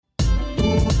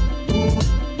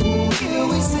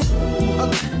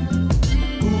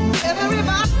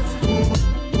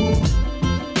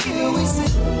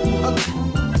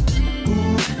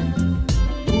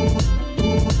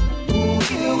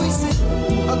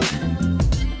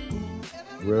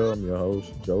Real. I'm your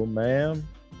host, Joe Ma'am.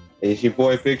 It's your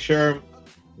boy Big Sherm.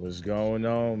 What's going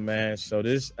on, man? So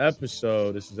this is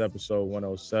episode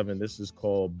 107. This is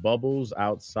called Bubbles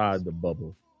Outside the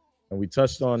Bubble. And we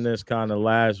touched on this kind of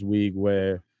last week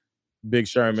where Big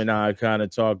Sherm and I kind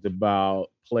of talked about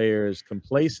players'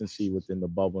 complacency within the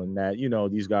bubble and that,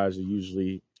 these guys are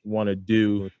usually want to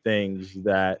do things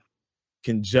that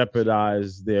can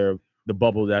jeopardize the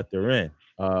bubble that they're in.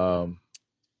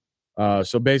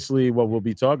 So basically, what we'll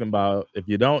be talking about, if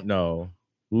you don't know,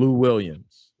 Lou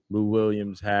Williams. Lou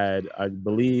Williams had, I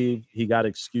believe, he got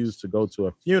excused to go to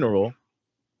a funeral,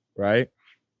 right?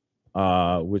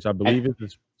 Which I believe is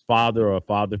his father or a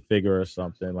father figure or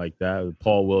something like that.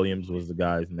 Paul Williams was the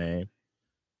guy's name,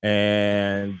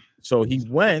 and so he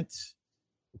went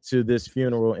to this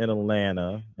funeral in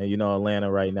Atlanta, and Atlanta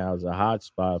right now is a hot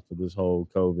spot for this whole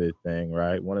COVID thing,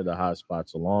 right? One of the hot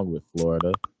spots along with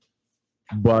Florida.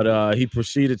 But he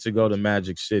proceeded to go to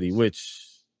Magic City,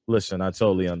 which, listen, I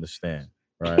totally understand,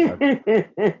 right?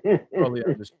 I totally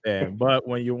understand. But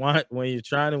when you're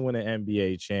trying to win an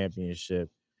NBA championship,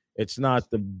 it's not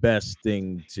the best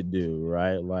thing to do,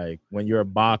 right? Like when you're a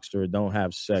boxer, don't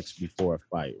have sex before a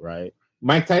fight, right?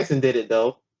 Mike Tyson did it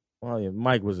though. Well, yeah,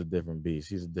 Mike was a different beast.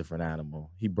 He's a different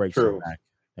animal. He breaks your back,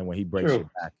 and when he breaks your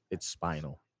back, it's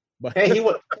spinal. But hey, he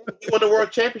won the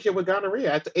world championship with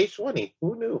gonorrhea at age 20.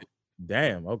 Who knew?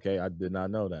 Damn. Okay, I did not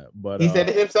know that. But he said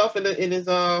it himself in his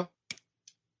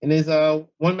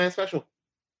one-man special.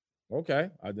 Okay,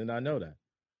 I did not know that.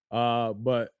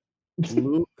 But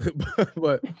Lou,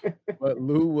 but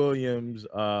Lou Williams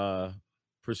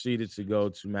proceeded to go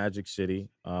to Magic City.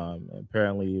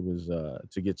 Apparently, it was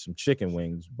to get some chicken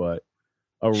wings. But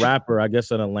a rapper, I guess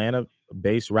an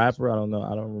Atlanta-based rapper, I don't know,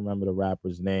 I don't remember the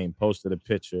rapper's name, posted a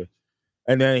picture.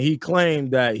 And then he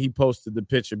claimed that he posted the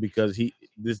picture because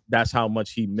that's how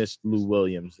much he missed Lou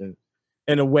Williams. And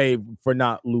in a way, for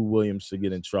not Lou Williams to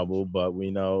get in trouble, but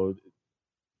we know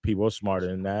people are smarter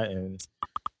than that. And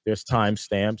there's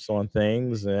timestamps on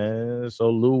things. And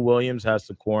so Lou Williams has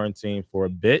to quarantine for a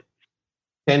bit.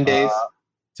 10 days.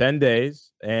 10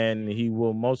 days. And he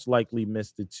will most likely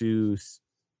miss the two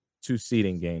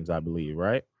seeding games, I believe,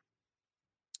 right?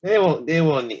 They don't need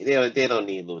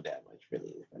Lou that much,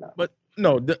 really. But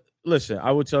no, listen,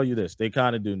 I will tell you this. They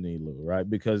kind of do need Lou, right?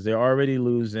 Because they're already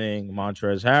losing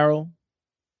Montrezl Harrell.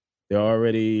 They're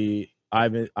already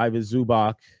Ivan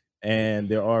Zubac, and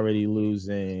they're already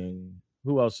losing,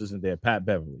 who else isn't there? Pat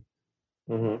Beverly.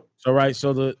 Mm-hmm. So, right.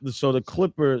 So the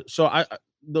Clippers. So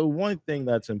the one thing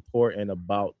that's important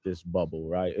about this bubble,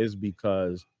 right, is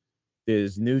because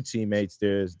there's new teammates.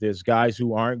 There's guys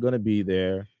who aren't going to be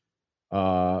there.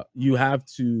 You have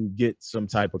to get some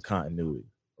type of continuity,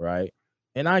 right?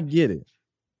 And I get it.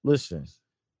 Listen,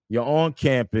 you're on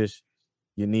campus,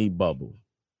 you need bubble.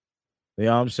 You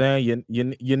know what I'm saying?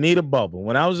 You need a bubble.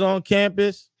 When I was on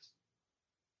campus,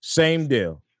 same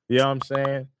deal. You know what I'm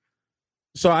saying?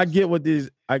 So I get what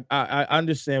I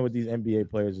understand what these NBA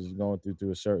players is going through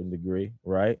to a certain degree,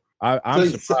 right? I'm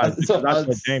surprised because I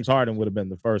thought James Harden would have been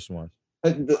the first one.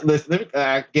 Listen,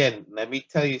 let me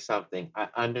tell you something. I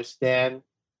understand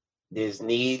there's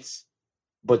needs,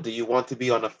 but do you want to be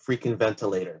on a freaking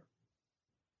ventilator?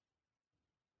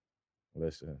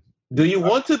 Listen. Do you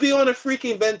want to be on a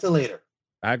freaking ventilator?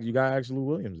 You got to ask Lou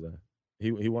Williams then.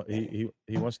 He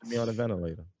wants to be on a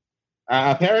ventilator.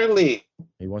 Apparently.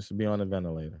 He wants to be on a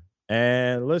ventilator.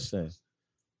 And listen,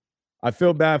 I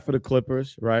feel bad for the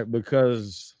Clippers, right?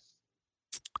 Because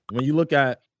when you look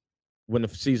at when the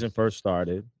season first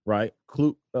started, right?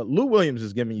 Lou Williams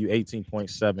is giving you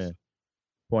 18.7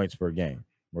 points per game,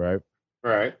 right?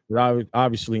 Right.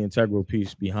 Obviously, integral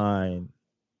piece behind,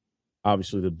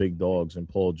 obviously, the big dogs and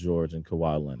Paul George and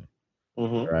Kawhi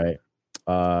Leonard, right?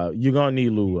 You're going to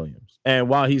need Lou Williams. And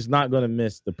while he's not going to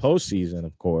miss the postseason,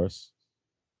 of course,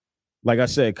 like I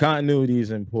said, continuity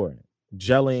is important.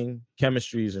 Gelling,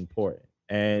 chemistry is important.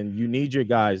 And you need your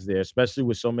guys there, especially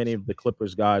with so many of the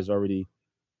Clippers guys already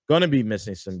going to be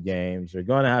missing some games. They're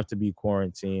going to have to be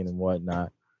quarantined and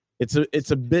whatnot. It's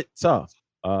a bit tough.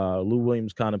 Lou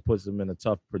Williams kind of puts them in a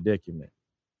tough predicament.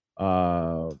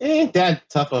 It ain't that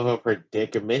tough of a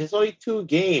predicament. It's only 2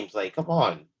 games. Like, come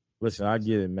on. Listen, I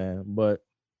get it, man. But,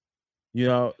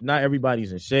 not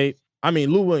everybody's in shape. I mean,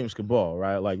 Lou Williams could ball,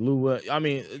 right? Like,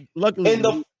 luckily.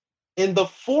 In the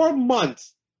 4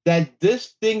 months that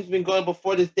this thing's been going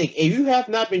before this thing, if you have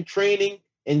not been training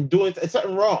and doing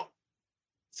something wrong.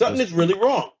 Something is really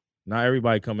wrong. Not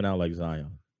everybody coming out like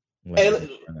Zion.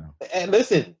 And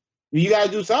listen, you got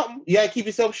to do something. You got to keep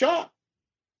yourself sharp.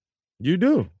 You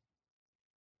do.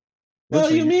 What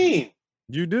do you mean?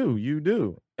 You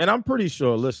do. And I'm pretty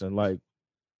sure, listen, like,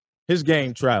 his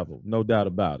game traveled, no doubt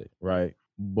about it, right?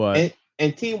 But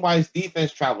team wise,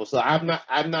 defense travels, so I'm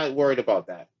not worried about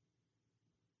that.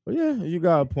 But yeah, you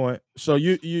got a point. So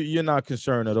you're not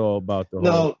concerned at all about the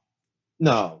whole.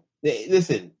 No.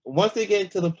 Listen, once they get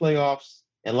into the playoffs,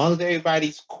 as long as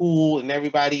everybody's cool and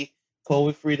everybody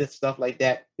COVID free and stuff like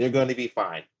that, they're going to be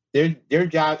fine. Their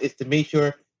job is to make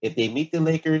sure if they meet the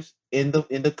Lakers in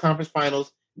the conference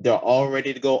finals, they're all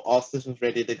ready to go, all systems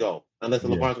ready to go. Unless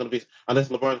LeBron's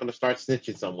going to start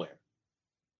snitching somewhere.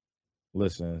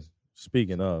 Listen,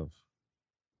 speaking of,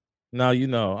 now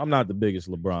I'm not the biggest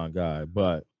LeBron guy,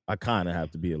 but I kind of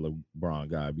have to be a LeBron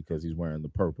guy because he's wearing the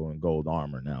purple and gold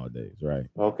armor nowadays, right?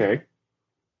 Okay.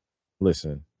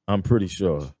 Listen, I'm pretty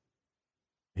sure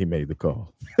he made the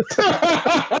call.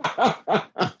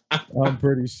 I'm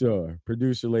pretty sure.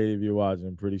 Producer lady, if you're watching,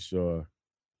 I'm pretty sure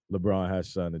LeBron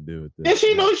has something to do with this. And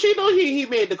she knows he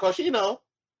made the call. She know.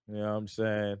 You know what I'm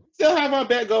saying? Still have our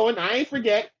bet going. I ain't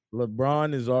forget.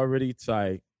 LeBron is already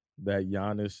tight that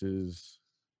Giannis is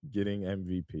getting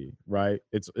MVP, right?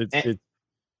 It's gonna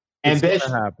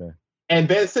happen. And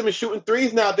Ben Simmons shooting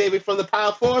threes now, baby, from the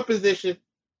power forward position.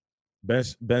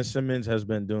 Ben Simmons has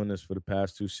been doing this for the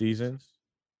past 2 seasons.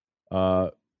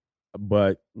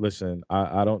 But listen,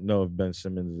 I don't know if Ben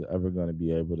Simmons is ever going to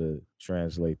be able to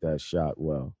translate that shot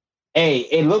well. Hey,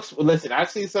 it looks. Listen, I've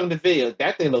seen some of the videos.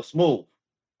 That thing looks smooth.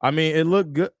 I mean, it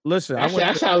looked good. Listen,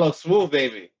 that shot looks smooth,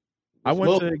 baby. I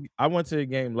went to a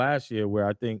game last year where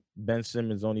I think Ben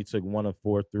Simmons only took 1 of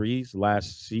 4 threes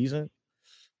last season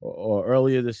or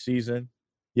earlier this season.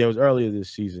 Yeah, it was earlier this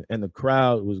season, and the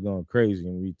crowd was going crazy,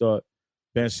 and we thought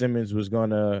Ben Simmons was going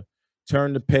to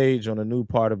turn the page on a new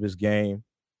part of his game,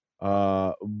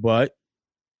 but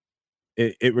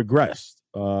it regressed.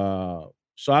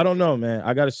 So I don't know, man.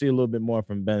 I got to see a little bit more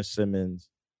from Ben Simmons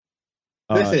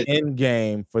in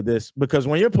game for this, because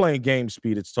when you're playing game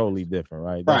speed, it's totally different,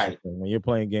 right? Right. When you're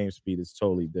playing game speed, it's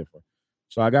totally different.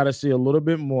 So I got to see a little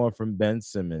bit more from Ben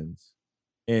Simmons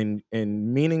in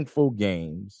meaningful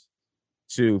games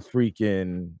to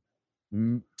freaking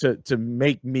to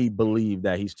make me believe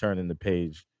that he's turning the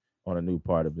page on a new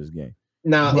part of his game.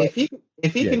 Now, if he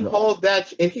can hold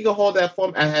that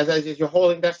form as you're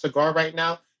holding that cigar right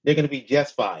now, they're going to be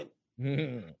just fine.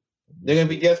 They're going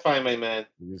to be just fine, my man.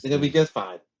 They're going to be just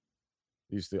fine.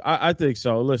 I think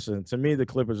so. Listen, to me, the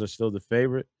Clippers are still the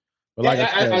favorite. But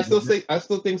I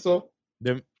still think so.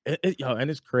 And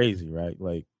it's crazy, right?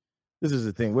 Like, this is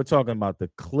the thing. We're talking about the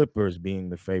Clippers being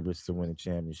the favorites to win a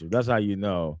championship. That's how you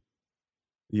know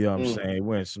what I'm saying?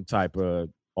 We're in some type of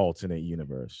alternate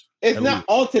universe. It's not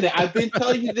alternate. I've been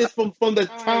telling you this from the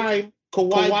time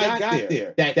Kawhi got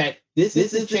there. That this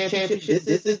is the championship.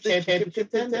 This is the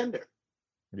championship contender.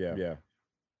 Yeah.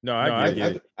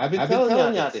 I've been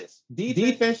telling y'all this.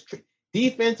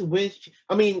 Defense wins.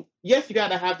 I mean, yes, you got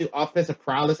to have the offensive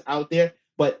prowess out there,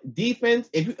 but defense,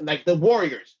 if you like the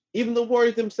Warriors, even the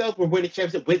Warriors themselves were winning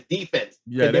championship with defense.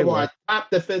 Yeah, they were a top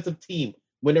defensive team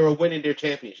when they were winning their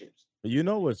championships. You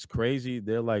know what's crazy?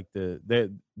 They're like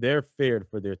they're feared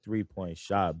for their 3-point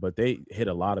shot, but they hit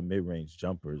a lot of mid-range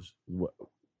jumpers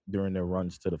during their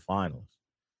runs to the finals.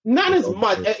 Not as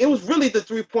much. It was really the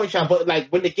 3-point shot, but like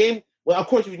when the game, well, of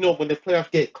course when the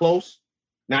playoffs get close,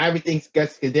 now everything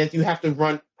gets condensed. You have to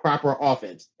run proper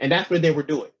offense, and that's what they were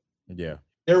doing. Yeah,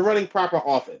 they're running proper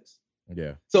offense.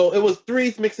 Yeah. So it was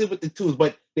threes mixed in with the twos,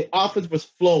 but the offense was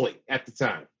flowing at the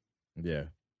time. Yeah.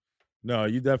 No,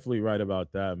 you're definitely right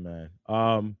about that, man.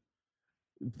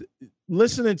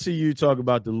 Listening to you talk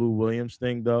about the Lou Williams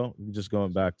thing, though, just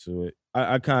going back to it,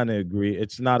 I kind of agree.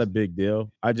 It's not a big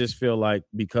deal. I just feel like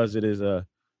because it is a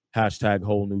hashtag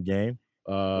whole new game,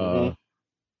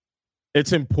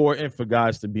 it's important for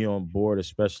guys to be on board,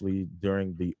 especially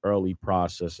during the early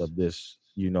process of this,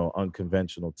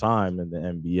 unconventional time in the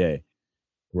NBA.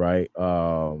 Right.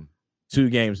 2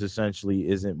 games essentially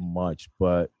isn't much,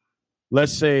 but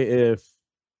let's say if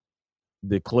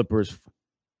the Clippers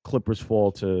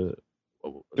fall to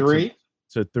 3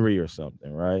 to 3 or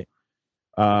something, right?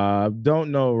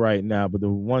 Don't know right now, but the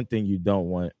one thing you don't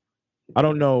want, I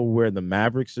don't know where the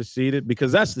Mavericks are seated,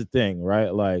 because that's the thing,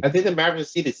 right? Like, I think the Mavericks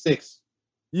are seated 6.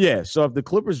 Yeah, so if the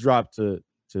Clippers drop to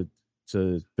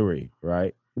 3,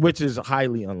 right, which is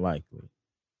highly unlikely,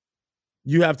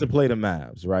 you have to play the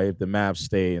Mavs, right? If the Mavs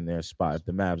stay in their spot, if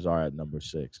the Mavs are at number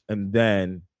 6, and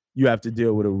then you have to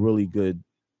deal with a really good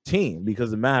team because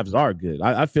the Mavs are good.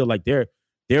 I feel like they're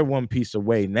one piece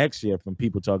away next year from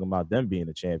people talking about them being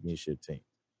a championship team.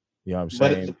 You know what I'm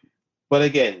saying? But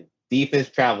again, defense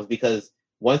travels, because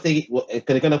once they're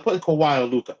going to put Kawhi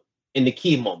and Luka in the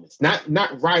key moments, not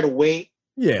right away.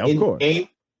 Yeah, of course. Game,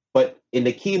 but in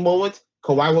the key moments,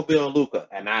 Kawhi will be on Luka,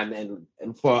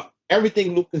 and for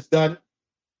everything Luka's done,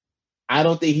 I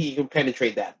don't think he can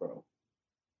penetrate that, bro.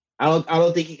 I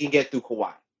don't think he can get through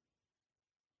Kawhi.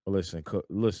 Listen.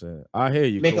 I hear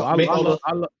you. Make I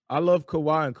love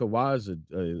Kawhi, and Kawhi is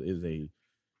a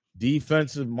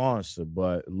defensive monster.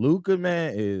 But Luka,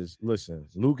 man,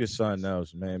 Luka's something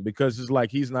else, man. Because it's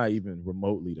like he's not even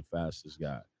remotely the fastest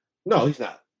guy. No, he's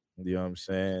not. You know what I'm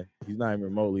saying? He's not even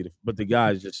remotely, but the guy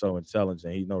is just so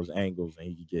intelligent. He knows angles and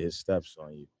he can get his steps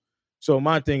on you. So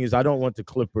my thing is, I don't want the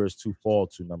Clippers to fall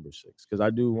to number 6 because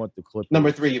I do want the Clippers.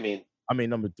 Number 3, you mean? I mean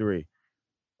number 3.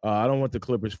 I don't want the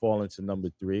Clippers falling to number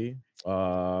 3.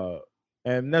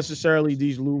 And necessarily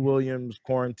these Lou Williams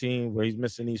quarantine where he's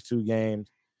missing these 2 games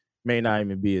may not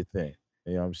even be a thing.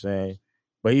 You know what I'm saying?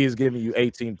 But he is giving you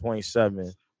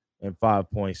 18.7 and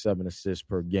 5.7 assists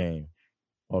per game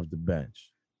off the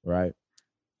bench, right?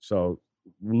 So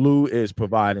Lou is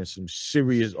providing some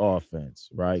serious offense,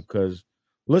 right? Because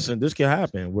listen, this can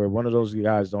happen where one of those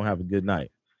guys don't have a good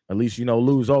night. At least you know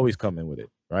Lou's always coming with it,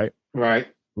 right? Right.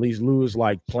 At least Lou is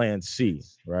like plan C,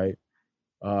 right?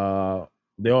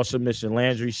 They also missing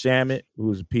Landry Shamet,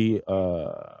 who's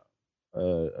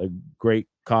a great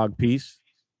cog piece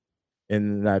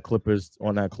in that Clippers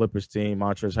team.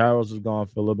 Montrezl Harrell is gone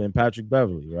for a little bit, and Patrick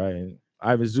Beverly, right? And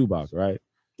Ivan Zubac, right?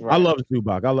 I love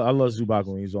Zubac. I love Zubac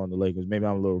when he's on the Lakers. Maybe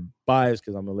I'm a little biased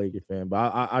because I'm a Laker fan, but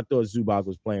I thought Zubac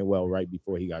was playing well right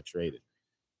before he got traded.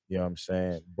 You know what I'm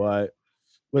saying? But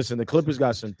listen, the Clippers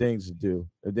got some things to do.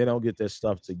 If they don't get their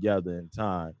stuff together in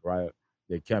time, right,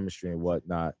 their chemistry and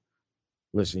whatnot,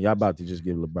 listen, y'all about to just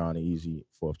give LeBron an easy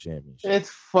 4th championship. This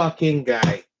fucking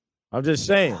guy. I'm just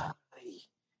saying.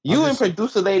 You and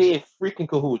producer lady in freaking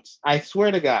cahoots. I swear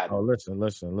to God. Oh, listen.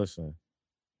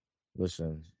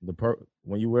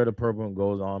 When you wear the purple and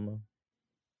gold armor,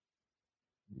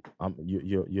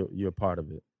 you're part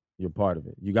of it. You're part of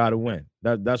it. You got to win.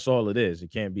 That's all it is.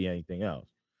 It can't be anything else,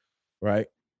 right?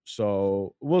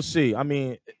 So we'll see. I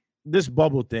mean, this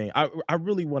bubble thing, I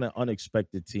really want an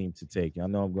unexpected team to take. I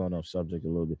know I'm going off subject a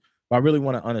little bit, but I really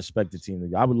want an unexpected team to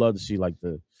go. I would love to see like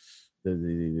the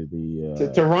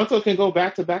Toronto can go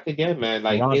back to back again, man.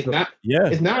 Like Toronto,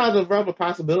 it's not out of the realm of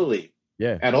possibility.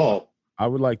 Yeah, at all. I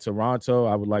would like Toronto.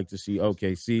 I would like to see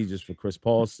OKC just for Chris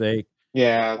Paul's sake.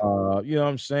 Yeah. You know what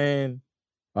I'm saying?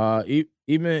 Even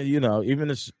the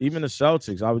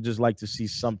Celtics, I would just like to see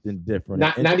something different.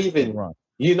 Not even run.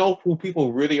 You know who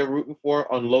people really are rooting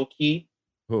for on low key?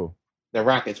 Who? The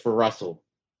Rockets for Russell.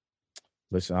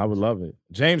 Listen, I would love it.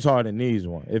 James Harden needs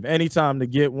one. If any time to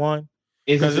get one,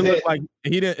 because it looked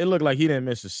like he didn't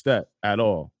miss a step at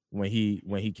all when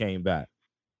he came back.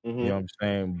 Mm-hmm. You know what I'm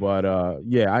saying? But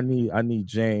yeah, I need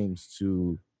James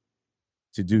to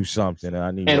do something, and I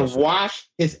need wash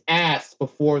his ass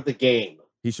before the game.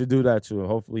 He should do that too.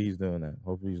 Hopefully he's doing that.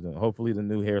 Hopefully the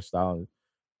new hairstyle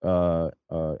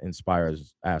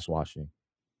inspires ass washing.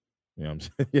 You know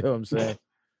what I'm saying?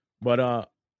 But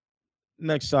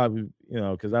next time,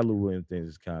 because that Lou Williams thing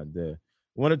is kind of dead.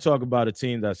 I want to talk about a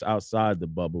team that's outside the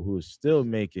bubble who is still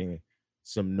making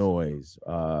some noise.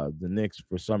 The Knicks,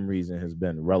 for some reason, has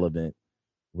been relevant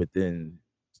within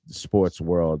the sports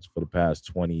world for the past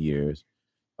 20 years.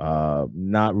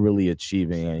 Not really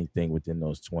achieving anything within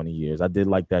those 20 years. I did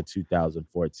like that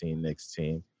 2014 Knicks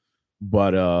team.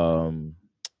 But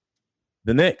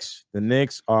the Knicks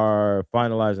are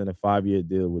finalizing a 5-year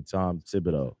deal with Tom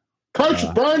Thibodeau. Coach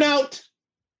burnout.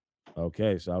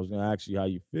 Okay, so I was going to ask you how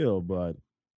you feel, but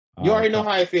you already know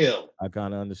how I feel. I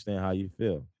kind of understand how you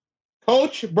feel.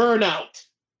 Coach burnout.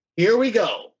 Here we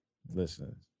go.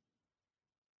 Listen.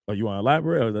 Oh, you want to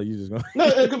elaborate, or are you just going? No,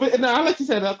 I'll let you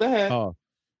set it up. Go ahead. Oh,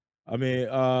 I mean,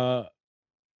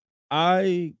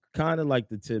 I kind of like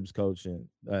the Tibbs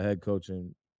head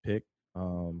coaching pick,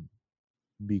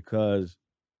 because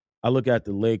I look at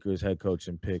the Lakers head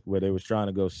coaching pick where they was trying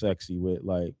to go sexy with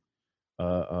like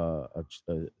a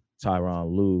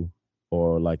Tyronn Lue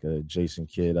or like a Jason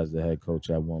Kidd as the head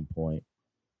coach at one point.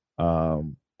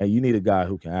 And you need a guy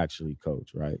who can actually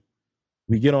coach, right?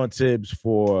 We get on Tibbs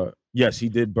yes, he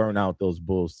did burn out those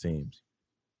Bulls teams.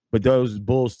 But those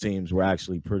Bulls teams were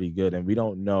actually pretty good, and we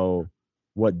don't know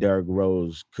what Derrick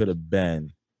Rose could have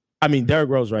been. I mean, Derrick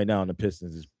Rose right now on the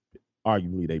Pistons is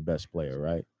arguably their best player,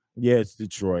 right? Yeah, it's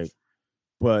Detroit.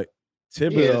 But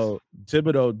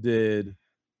Thibodeau did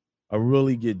a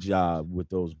really good job with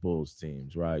those Bulls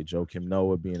teams, right? Joakim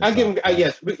Noah being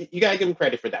yes, you gotta give him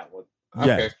credit for that one.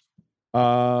 Okay. Yes.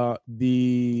 Now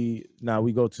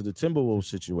we go to the Timberwolves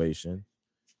situation.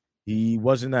 He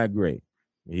wasn't that great.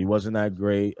 He wasn't that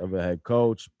great of a head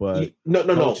coach, but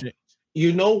no.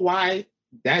 You know why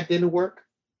that didn't work?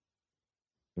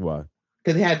 Why?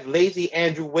 because he had lazy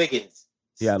Andrew Wiggins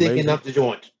Yeah, sticking lazy. up the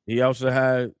joint. He also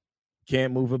had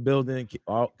can't move a building.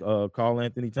 Carl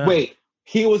Anthony Towns. Wait,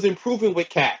 he was improving with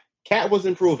Cat. Cat was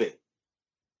improving.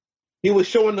 He was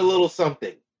showing a little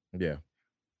something. Yeah.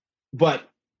 But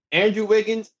Andrew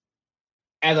Wiggins,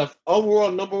 as an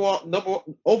overall number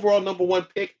one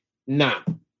pick, nah.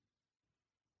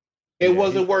 It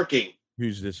wasn't working.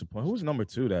 Huge disappointment. Who was number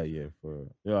 2 that year for?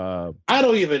 I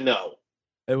don't even know.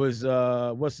 It was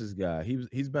what's this guy?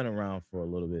 He's been around for a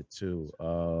little bit too.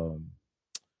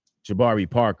 Jabari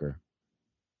Parker.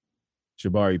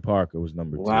 Jabari Parker was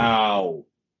number 2. Wow.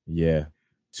 Yeah.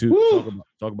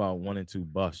 Talk about 1 and 2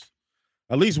 busts.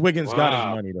 At least Wiggins got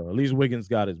his money though. At least Wiggins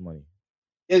got his money.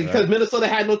 Yeah, because Minnesota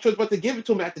had no choice but to give it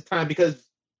to him at the time because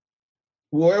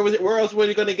where else were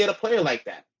you going to get a player like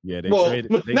that? Yeah,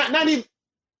 traded. Not even.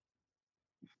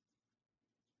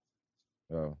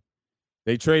 Oh,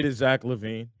 they traded Zach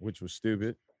LaVine, which was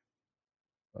stupid.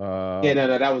 Yeah,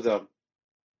 no, that was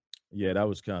Yeah, that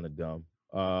was kind of dumb.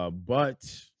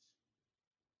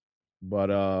 But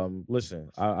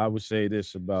listen, I would say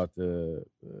this about the.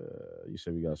 You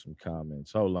said we got some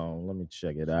comments. Hold on, let me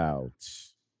check it out.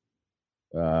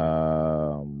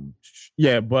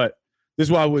 Yeah, but this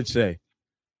is what I would say.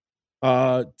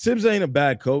 Tibbs ain't a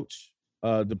bad coach.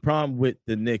 The problem with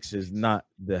the Knicks is not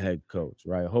the head coach,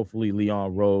 right? Hopefully,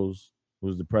 Leon Rose,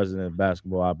 who's the president of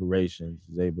basketball operations,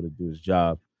 is able to do his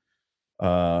job.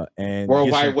 And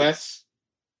Worldwide West.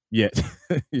 Yeah,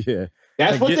 yeah.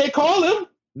 That's what they call him.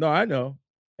 No, I know.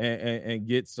 And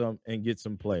get some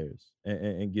players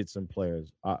and get some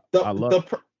players.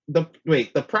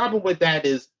 The problem with that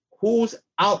is who's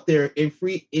out there in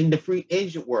the free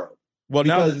agent world. Well,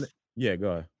 go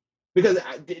ahead. Because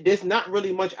there's not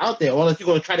really much out there, unless you're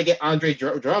going to try to get Andre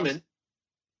Drummond.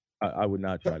 I would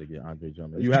not try to get Andre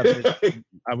Drummond. You have.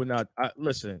 I would not.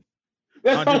 Listen.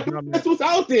 That's what's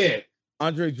out there.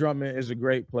 Andre Drummond is a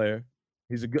great player.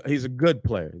 He's a good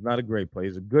player. He's not a great player.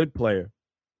 He's a good player.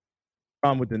 The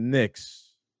problem with the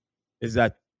Knicks is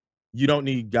that you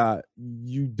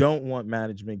don't want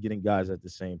management getting guys at the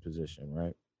same position,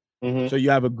 right? Mm-hmm. So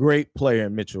you have a great player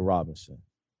in Mitchell Robinson.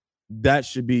 That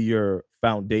should be your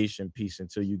foundation piece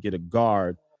until you get a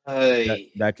guard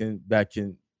that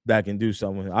can do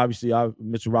something. Obviously,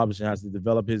 Mitchell Robinson has to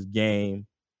develop his game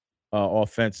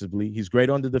offensively. He's great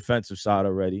on the defensive side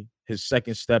already. His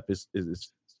second step is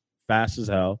fast as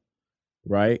hell,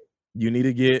 right? You need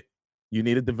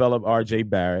to develop RJ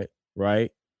Barrett,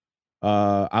 right?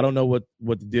 I don't know what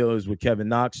the deal is with Kevin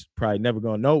Knox. Probably never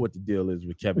gonna know what the deal is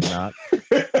with Kevin Knox.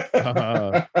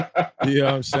 You know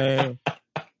what I'm saying?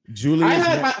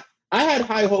 I had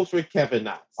high hopes with Kevin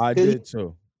Knox. I did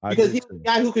too. Because he's a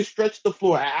guy who can stretch the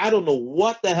floor. I don't know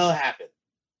what the hell happened.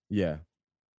 Yeah.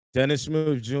 Dennis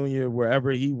Smith Jr.,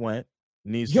 wherever he went,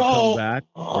 needs to come back.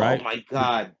 Right? Oh my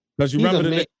God. Because you remember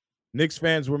the Knicks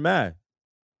fans were mad.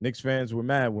 Knicks fans were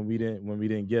mad when we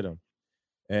didn't get him.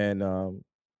 And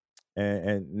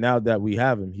now that we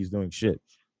have him, he's doing shit.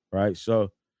 Right.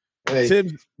 So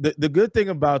Tibbs, the good thing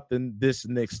about this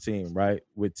Knicks team, right,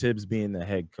 with Tibbs being the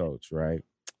head coach, right,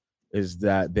 is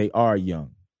that they are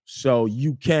young. So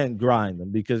you can grind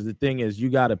them because the thing is they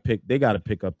got to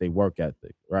pick up their work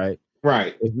ethic, right?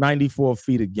 Right. It's 94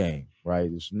 feet of game,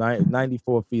 right? It's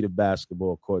 94 feet of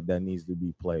basketball court that needs to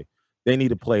be played. They need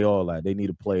to play all that. They need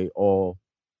to play all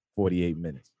 48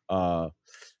 minutes.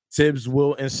 Tibbs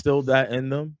will instill that in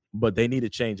them, but they need to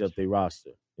change up their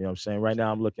roster. You know what I'm saying? Right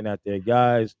now I'm looking at their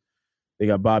guys. They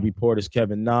got Bobby Portis,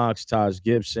 Kevin Knox, Taj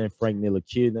Gibson, Frank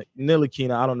Ntilikina.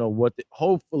 Ntilikina, I don't know what.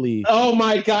 Hopefully. Oh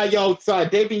my God, yo, son,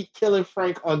 they be killing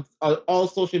Frank on all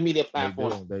social media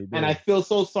platforms, they do. And I feel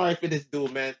so sorry for this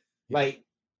dude, man. Like,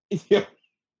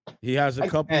 he has a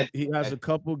couple. He has a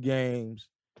couple games.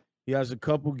 He has a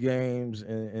couple games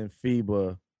in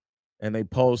FIBA, and they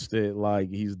post it like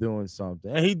he's doing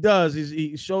something, and he does.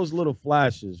 He shows little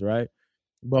flashes, right?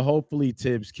 But hopefully,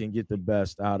 Tibbs can get the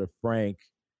best out of Frank,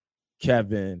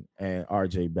 Kevin, and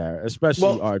RJ Barrett,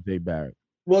 especially RJ Barrett.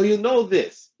 Well, you know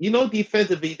this. You know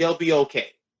defensively, they'll be okay.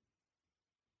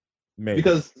 Maybe.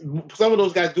 Because some of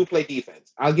those guys do play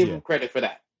defense. I'll give them credit for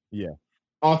that. Yeah.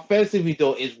 Offensively,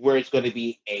 though, is where it's going to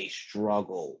be a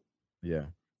struggle. Yeah.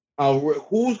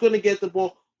 Who's going to get the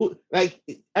ball? I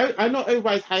know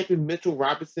everybody's hyping Mitchell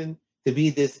Robinson to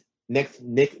be this next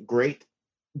Nick great,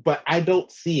 but I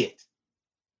don't see it.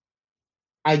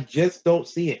 I just don't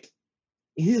see it.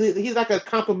 He's like a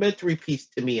complimentary piece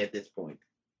to me at this point.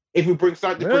 If we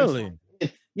start to bring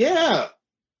yeah.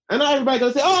 I know everybody's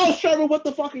gonna say, "Oh, Sherman, what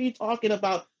the fuck are you talking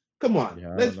about?" Come on,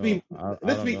 let's be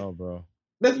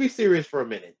serious for a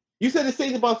minute. You said the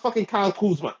same about fucking Kyle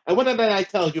Kuzma, and what did I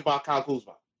tell you about Kyle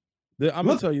Kuzma? I'm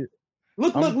gonna tell you.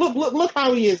 Look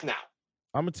how he is now.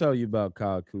 I'm gonna tell you about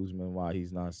Kyle Kuzma and why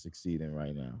he's not succeeding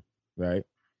right now, right?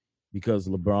 Because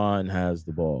LeBron has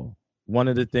the ball. One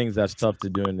of the things that's tough to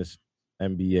do in this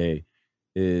NBA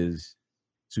is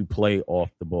to play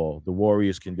off the ball. The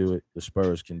Warriors can do it, the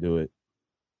Spurs can do it,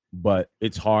 but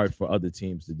it's hard for other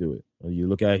teams to do it. You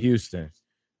look at Houston,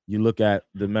 you look at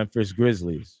the Memphis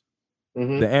Grizzlies.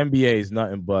 Mm-hmm. The NBA is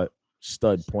nothing but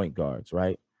stud point guards,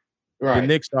 right? Right. The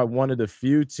Knicks are one of the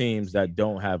few teams that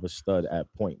don't have a stud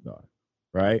at point guard,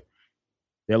 right?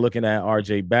 They're looking at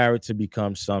RJ Barrett to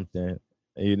become something.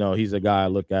 You know, he's a guy I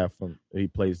look at from he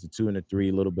plays the 2 and the 3,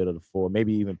 a little bit of the 4,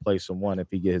 maybe even play some 1 if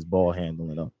he get his ball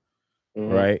handling up.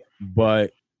 Mm-hmm. Right.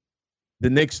 But the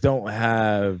Knicks don't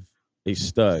have a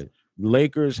stud.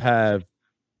 Lakers have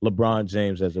LeBron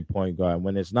James as a point guard.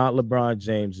 When it's not LeBron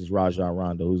James, it's Rajon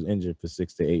Rondo, who's injured for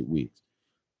 6 to 8 weeks.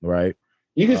 Right.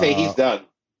 You can say he's done.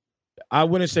 I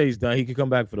wouldn't say he's done. He could come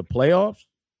back for the playoffs.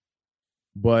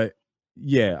 But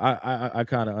yeah, I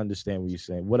kind of understand what you're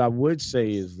saying. What I would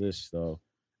say is this, though,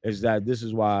 is that this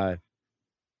is why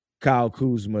Kyle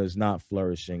Kuzma is not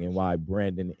flourishing and why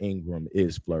Brandon Ingram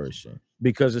is flourishing.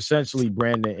 Because essentially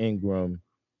Brandon Ingram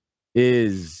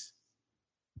is,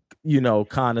 you know,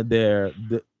 kind of there.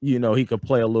 You know, he could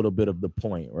play a little bit of the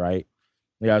point, right?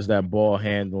 He has that ball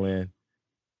handling.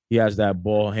 He has that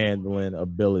ball handling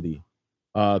ability.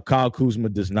 Kyle Kuzma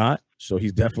does not. So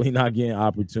he's definitely not getting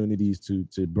opportunities to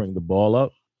bring the ball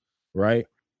up, right?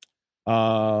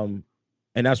 And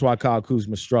that's why Kyle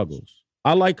Kuzma struggles.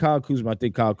 I like Kyle Kuzma. I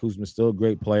think Kyle Kuzma is still a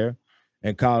great player.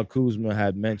 And Kyle Kuzma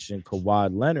had mentioned Kawhi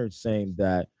Leonard, saying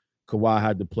that Kawhi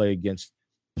had to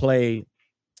play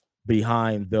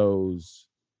behind those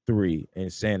 3 in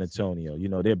San Antonio. You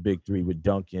know, their big 3 with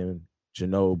Duncan,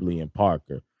 Ginobili, and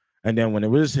Parker. And then when it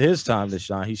was his time to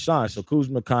shine, he shined. So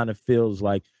Kuzma kind of feels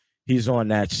like he's on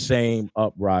that same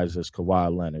uprise as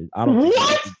Kawhi Leonard. I don't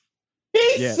what?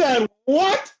 He said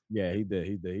what? Yeah, he did.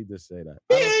 He did say that.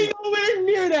 He ain't nowhere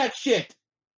near that shit.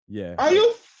 Yeah. Are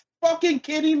you fucking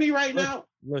kidding me right now?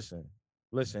 Listen.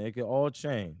 It can all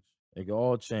change. It can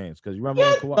all change. Because you remember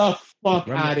Get when Kawhi, the fuck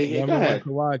out of here. Go ahead.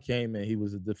 When Kawhi came in, he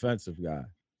was a defensive guy.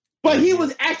 But he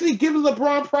was actually giving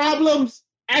LeBron problems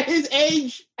at his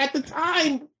age at the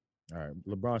time. All right.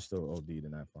 LeBron still OD'd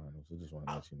in that finals. I just want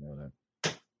to let you know that.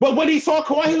 But when he saw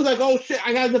Kawhi, he was like, oh shit,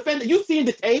 I gotta defend it. You seen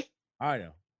the tape? I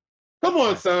know. Come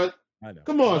on, son. I know.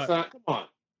 Come on, son. Come on.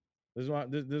 This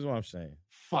is what I'm saying.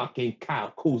 Fucking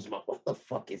Kyle Kuzma. What the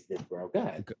fuck is this, bro? Go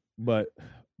ahead. But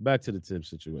back to the Tibbs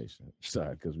situation.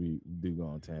 Sorry, because we do go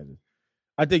on tangents.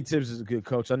 I think Tibbs is a good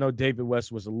coach. I know David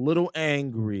West was a little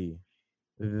angry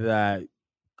that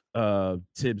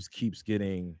Tibbs keeps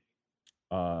getting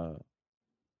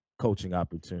coaching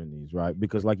opportunities, right?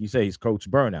 Because like you say, he's coach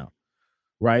burnout,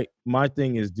 right? My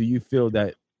thing is, do you feel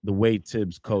that the way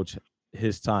Tibbs coach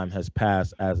his time has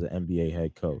passed as an NBA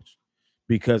head coach?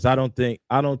 Because I don't think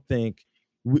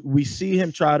we see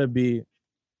him try to be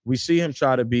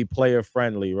player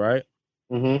friendly, right?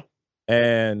 Mm-hmm.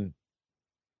 And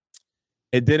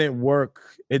it didn't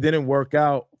work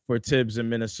out for Tibbs in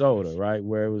Minnesota, right?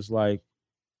 Where it was like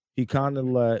he kind of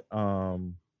let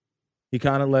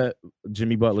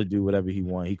Jimmy Butler do whatever he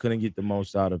wanted. He couldn't get the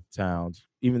most out of Towns,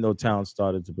 even though Towns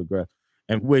started to progress.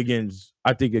 And Wiggins,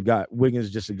 I think Wiggins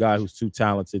is just a guy who's too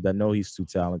talented. I know he's too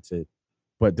talented,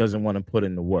 but doesn't want to put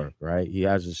in the work, right? He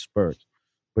has his spurts.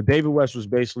 But David West was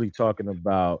basically talking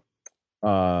about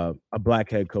a black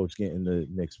head coach getting the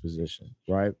Knicks position,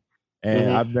 right?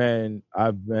 And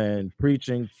I've been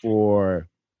preaching for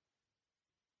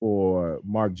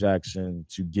Mark Jackson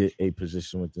to get a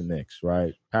position with the Knicks,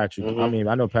 right? Patrick, I mean,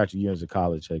 I know Patrick Ewing's a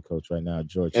college head coach right now at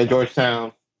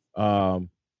Georgetown.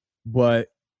 But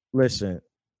listen,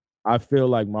 I feel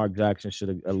like Mark Jackson should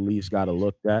have at least got a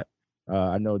look at.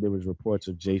 I know there was reports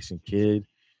of Jason Kidd,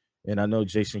 and I know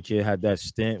Jason Kidd had that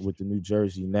stint with the New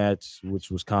Jersey Nets,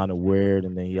 which was kind of weird,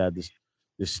 and then he had this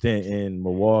stint in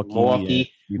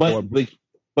Milwaukee. But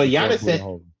Giannis said,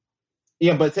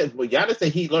 but Giannis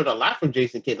said he learned a lot from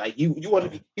Jason Kidd. Like he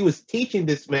was teaching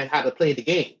this man how to play the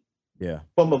game. Yeah,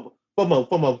 from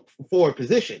a forward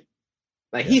position.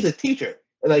 Like he's a teacher.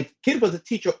 Like Kidd was a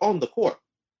teacher on the court.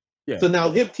 Yeah. So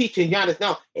now him teaching Giannis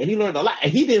now, and he learned a lot.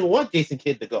 And he didn't want Jason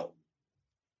Kidd to go.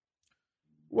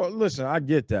 Well, listen, I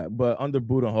get that, but under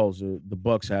Budenholzer, the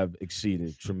Bucks have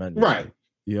exceeded tremendously. Right.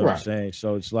 You know what I'm saying?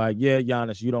 So it's like, yeah,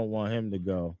 Giannis, you don't want him to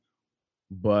go,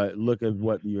 but look at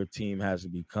what your team has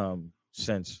become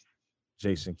since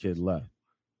Jason Kidd left.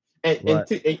 And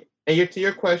to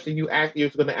your question, you was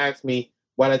going to ask me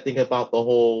what I think about the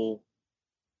whole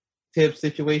Tibbs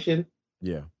situation.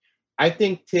 Yeah. I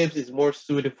think Tibbs is more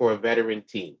suited for a veteran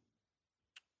team.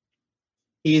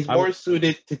 He is more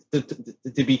suited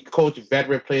to be coach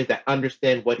veteran players that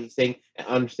understand what he's saying and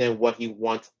understand what he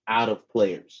wants out of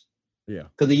players. Yeah,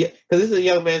 because this is a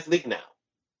young man's league now,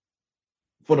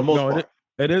 for the most part.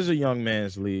 It is a young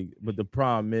man's league, but the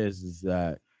problem is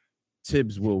that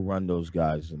Tibbs will run those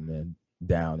guys and then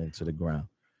down into the ground.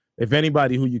 If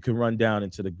anybody who you can run down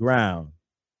into the ground,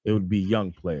 it would be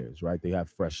young players, right? They have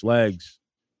fresh legs.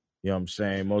 You know what I'm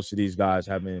saying? Most of these guys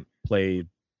haven't played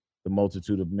the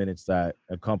multitude of minutes that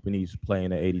accompanies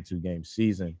playing an 82 game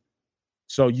season.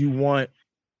 So you want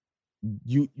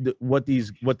what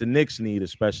the Knicks need,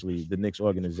 especially the Knicks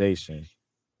organization,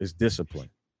 is discipline,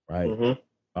 right? Mm-hmm.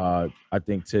 I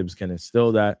think Tibbs can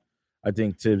instill that. I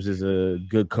think Tibbs is a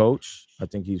good coach. I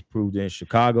think he's proved it in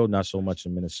Chicago, not so much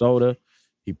in Minnesota.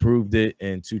 He proved it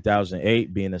in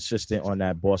 2008, being assistant on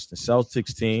that Boston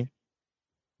Celtics team,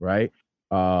 right?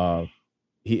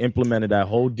 He implemented that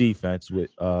whole defense with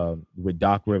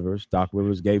Doc Rivers. Doc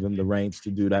Rivers gave him the reins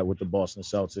to do that with the Boston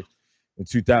Celtics in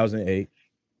 2008,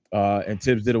 and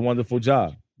Tibbs did a wonderful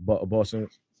job. But Boston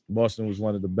was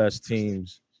one of the best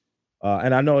teams,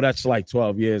 and I know that's like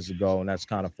 12 years ago, and that's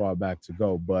kind of far back to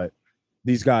go. But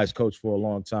these guys coached for a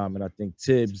long time, and I think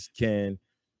Tibbs can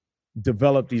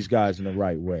develop these guys in the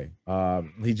right way.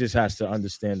 He just has to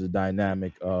understand the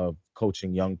dynamic of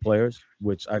coaching young players,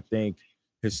 which I think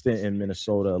his stint in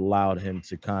Minnesota allowed him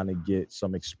to kind of get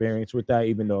some experience with that,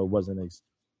 even though it wasn't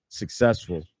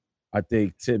successful. I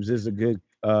think Tibbs is a good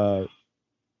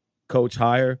coach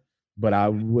hire, but I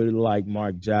would like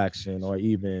Mark Jackson or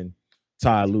even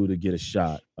Ty Lue to get a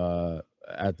shot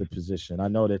at the position. I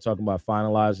know they're talking about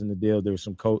finalizing the deal. There was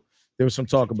some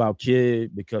talk about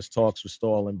Kidd because talks were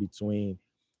stalling between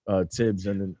Tibbs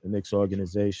and the Knicks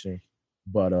organization.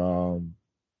 But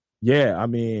yeah, I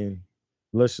mean,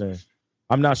 listen,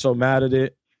 I'm not so mad at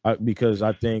it because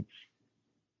I think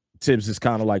Tibbs is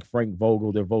kind of like Frank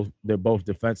Vogel. They're both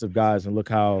defensive guys, and look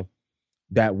how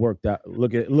that worked out.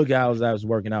 Look how that was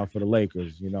working out for the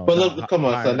Lakers. You know, but look, come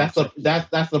on, son.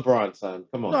 That's LeBron, son.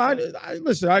 Come on. No,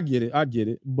 listen. I get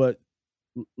it. But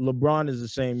LeBron is the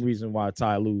same reason why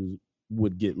Ty Lue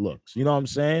would get looks. You know what I'm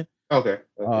saying? Okay.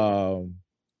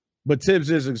 But Tibbs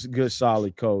is a good,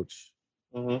 solid coach.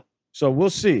 Mm-hmm. So we'll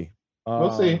see.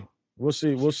 We'll see.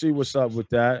 We'll see what's up with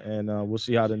that, and we'll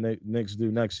see how the Knicks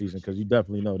do next season because you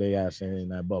definitely know they ass ain't in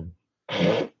that bubble.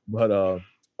 But all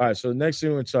right. So the next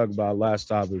thing we're gonna talk about, last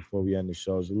topic before we end the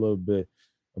show, is a little bit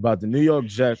about the New York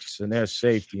Jets and their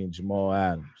safety and Jamal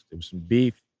Adams. There was some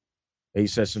beef. He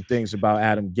said some things about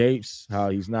Adam Gates,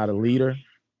 how he's not a leader,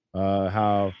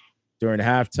 how during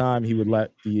halftime he would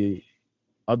let the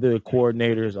other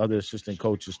coordinators, other assistant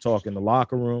coaches talk in the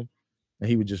locker room, and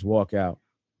he would just walk out.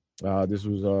 This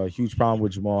was a huge problem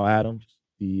with Jamal Adams.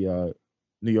 The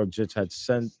New York Jets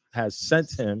has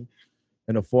sent him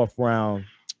in a fourth round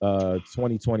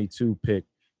 2022 pick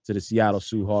to the Seattle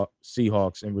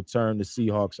Seahawks. In return, the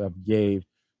Seahawks have gave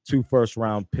 2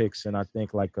 first-round picks and I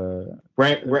think like a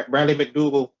Bradley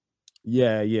McDougall.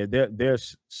 Yeah, their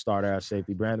starter at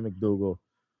safety, Brandon McDougall.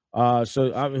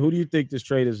 So I mean, who do you think this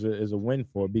trade is a win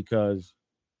for? Because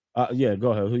yeah,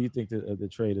 go ahead. Who do you think the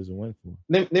trade is a win for?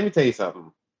 Let me tell you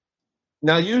something.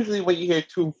 Now, usually when you hear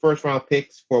 2 first-round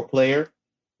picks for a player,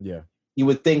 yeah, you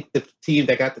would think the team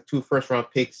that got the 2 first-round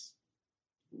picks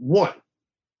won.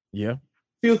 Yeah.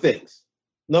 Few things.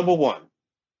 Number one,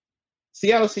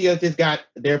 Seattle Seahawks just got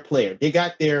their player. They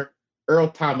got their Earl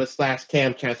Thomas /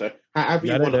 Cam Chancellor, however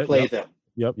you want to play them.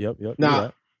 Yep.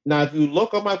 Now, if you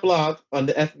look on my blog on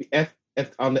the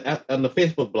on the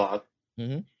Facebook blog,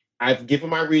 I've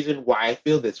given my reason why I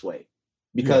feel this way.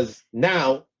 Because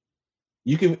now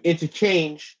you can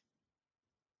interchange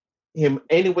him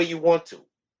any way you want to.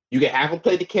 You can have him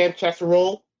play the Cam Chancellor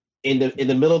role in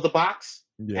the middle of the box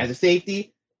as a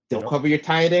safety. They'll cover your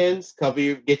tight ends,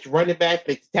 get your running back,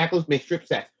 make tackles, make strip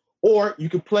sacks. Or you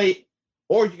can play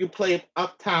him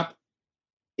up top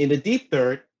in the deep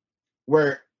third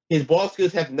where his ball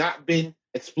skills have not been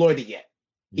exploited yet.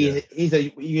 You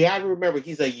have to remember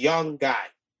he's a young guy.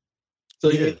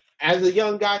 So as a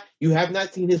young guy, you have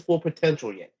not seen his full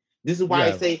potential yet. This is why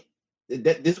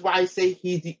I say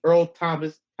he's the Earl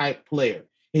Thomas type player.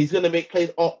 He's going to make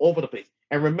plays all over the place.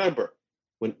 And remember,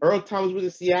 when Earl Thomas was in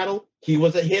Seattle, he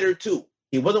was a hitter too.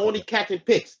 He wasn't only catching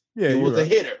picks. He was a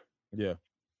hitter. Yeah.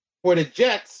 For the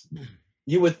Jets,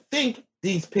 you would think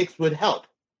these picks would help,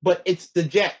 but it's the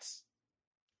Jets.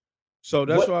 So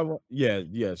that's why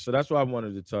So that's why I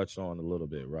wanted to touch on a little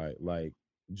bit, right? Like,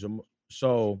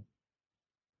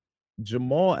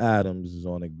 Jamal Adams is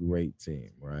on a great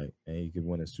team, right? And he could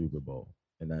win a Super Bowl,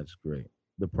 and that's great.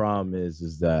 The problem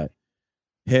is that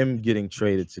him getting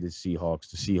traded to the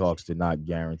Seahawks did not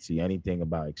guarantee anything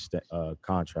about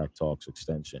contract talks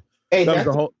extension. Hey,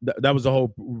 That was the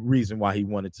whole reason why he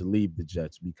wanted to leave the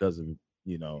Jets, because of,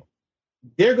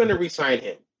 they're going to re-sign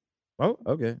him. Oh,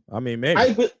 okay. I mean,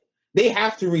 maybe they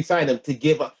have to re-sign him to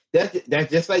give up.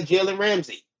 That's just like Jalen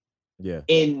Ramsey. Yeah.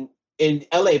 In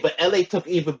LA, but LA took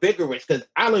even bigger risk, because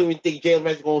I don't even think Jalen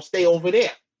Ramsey is going to stay over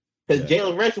there, because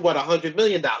Jalen Ramsey bought $100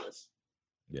 million.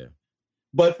 Yeah.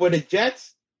 But for the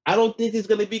Jets, I don't think it's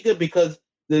going to be good, because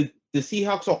the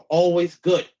Seahawks are always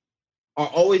good, are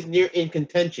always near in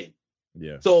contention.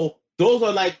 Yeah. So those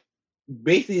are like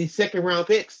basically second round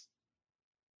picks.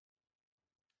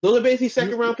 Those are basically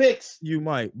second round picks. You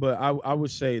might, but I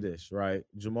would say this, right?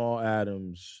 Jamal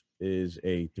Adams is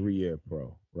a 3-year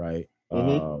pro, right?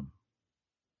 Mm-hmm.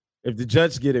 If the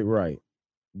Jets get it right,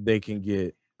 they can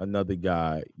get another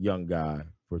guy, young guy,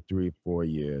 for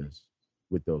 3-4 years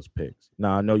with those picks.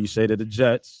 Now, I know you say to the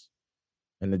Jets,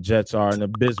 and the Jets are an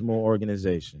abysmal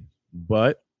organization,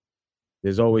 but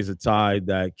there's always a tide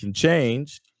that can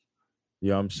change. You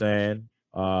know what I'm saying?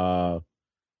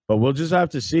 But we'll just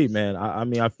have to see, man. I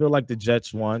mean, I feel like the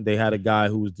Jets won. They had a guy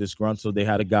who was disgruntled. They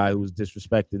had a guy who was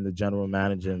disrespecting the general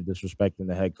manager and disrespecting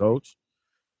the head coach.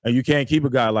 And you can't keep a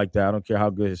guy like that. I don't care how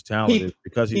good his talent is,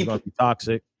 because he's going to be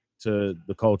toxic to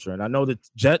the culture. And I know that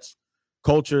Jets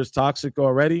culture is toxic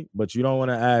already, but you don't want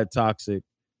to add toxic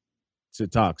to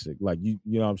toxic. Like, you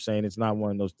know what I'm saying? It's not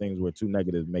one of those things where two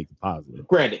negatives make it positive.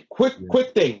 Granted, quick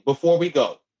thing before we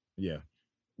go. Yeah.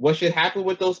 What should happen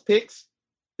with those picks?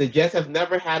 The Jets have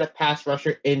never had a pass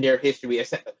rusher in their history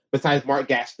besides Mark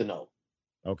Gastineau.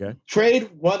 Okay. Trade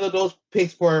one of those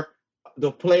picks for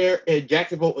the player in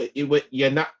Jacksonville. I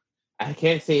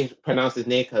can't pronounce his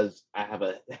name because I have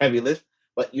a heavy list,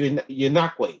 but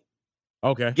Yanakwe.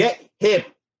 Okay. Get him.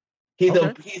 He's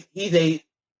a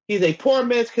poor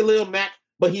man's Khalil Mack,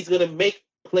 but he's gonna make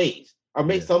plays or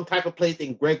make some type of plays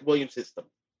in Greg Williams' system.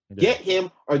 Yeah. Get him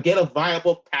or get a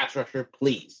viable pass rusher,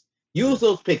 please. Use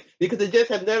those picks, because the Jets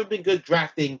have never been good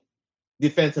drafting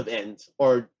defensive ends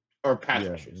or pass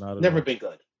rushers. Never been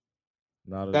good.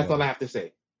 That's all I have to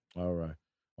say. All right.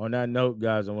 On that note,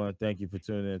 guys, I want to thank you for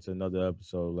tuning in to another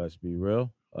episode of Let's Be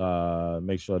Real.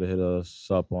 Make sure to hit us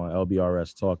up on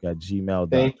lbrstalk@gmail.com.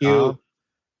 Thank you.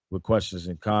 With questions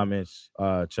and comments.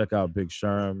 Check out Big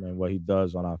Sherm and what he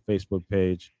does on our Facebook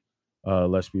page,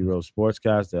 Let's Be Real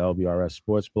Sportscast, the LBRS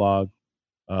Sports Blog.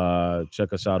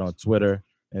 Check us out on Twitter.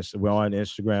 And so we're on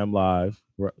Instagram Live,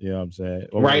 you know what I'm saying?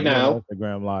 Right now.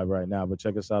 Instagram Live right now, but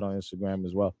check us out on Instagram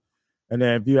as well. And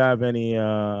then if you have any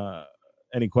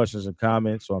questions or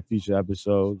comments on future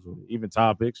episodes, or even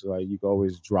topics, like, you can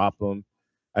always drop them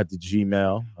at the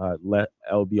Gmail,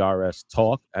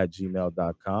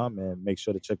 lbrstalk@gmail.com, and make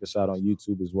sure to check us out on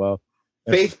YouTube as well.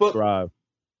 Facebook,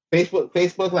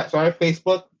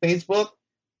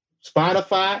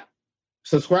 Spotify.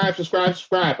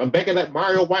 Subscribe. I'm begging that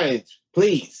Mario Wines,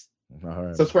 please. All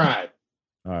right. Subscribe.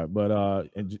 All right, but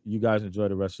you guys enjoy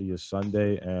the rest of your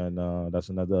Sunday, and that's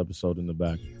another episode in the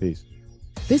back. Peace.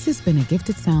 This has been a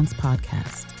Gifted Sounds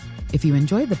podcast. If you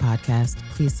enjoyed the podcast,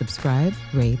 please subscribe,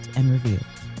 rate, and review.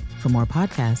 For more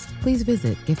podcasts, please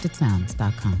visit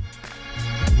giftedsounds.com.